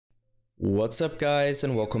What's up guys,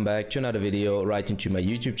 and welcome back to another video right into my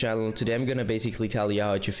YouTube channel. Today I'm gonna basically tell you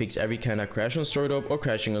how to fix every kind of crash on startup or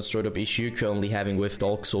crashing on startup issue you're currently having with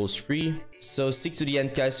Darksouls 3. So stick to the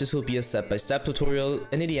end guys, this will be a step-by-step tutorial,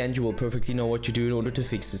 and in the end you will perfectly know what to do in order to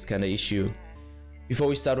fix this kind of issue. Before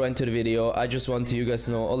we start right into the video, I just want to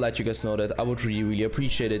let you guys know that I would really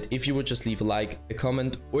appreciate it if you would just leave a like, a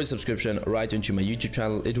comment or a subscription right into my YouTube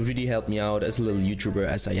channel. It would really help me out as a little YouTuber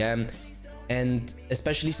as I am. And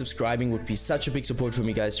especially subscribing would be such a big support for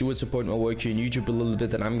me guys. You would support my work here on YouTube a little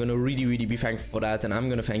bit, and I'm gonna really be thankful for that, and I'm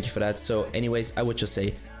gonna thank you for that. So anyways, I would just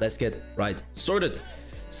say let's get right started.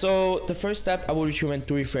 So the first step I would recommend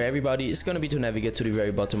doing for everybody is gonna be to navigate to the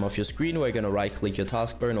very bottom of your screen, where you're gonna right click your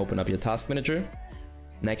taskbar and open up your task manager.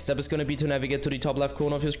 Next step is going to be to navigate to the top left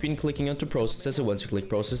corner of your screen, clicking onto processes. And once you click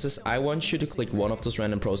processes, I want you to click one of those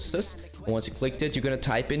random processes. And once you clicked it, you're going to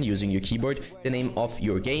type in, using your keyboard, the name of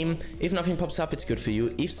your game. If nothing pops up, it's good for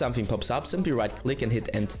you. If something pops up, simply right click and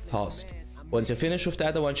hit end task. Once you're finished with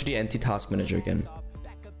that, I want you to enter task manager again.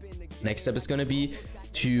 Next step is going to be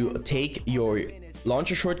to take your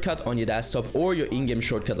launcher shortcut on your desktop or your in-game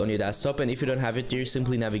shortcut on your desktop, and if you don't have it there,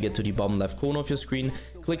 simply navigate to the bottom left corner of your screen,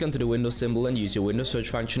 click onto the Windows symbol and use your Windows search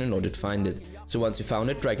function in order to find it. So once you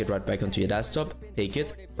found it, drag it right back onto your desktop, take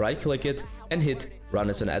it, right click it and hit run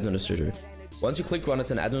as an administrator. Once you click run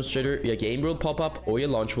as an administrator, your game will pop up or your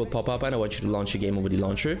launcher will pop up, and I want you to launch your game over the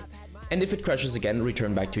launcher. And if it crashes again,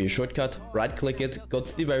 return back to your shortcut, right click it, go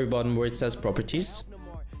to the very bottom where it says properties,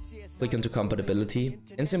 click into compatibility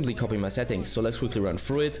and simply copy my settings. So let's quickly run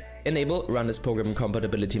through it. Enable run this program in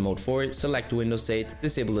compatibility mode 4, select Windows 8,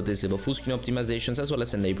 disable the disable full screen optimizations, as well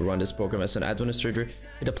as enable run this program as an administrator,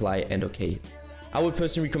 hit apply and OK. I would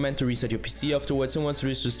personally recommend to reset your PC afterwards, and once it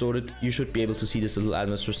is restored, you should be able to see this little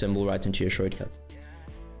administrator symbol right into your shortcut.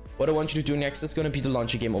 What I want you to do next is going to be to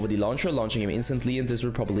launch a game over the launcher, launching game instantly, and this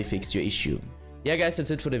will probably fix your issue. Yeah guys, that's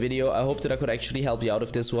it for the video. I hope that I could actually help you out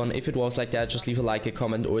with this one. If it was like that, just leave a like, a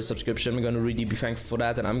comment or a subscription. I'm gonna really be thankful for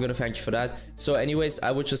that, and I'm gonna thank you for that. So anyways, I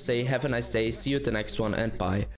would just say have a nice day, see you at the next one, and bye.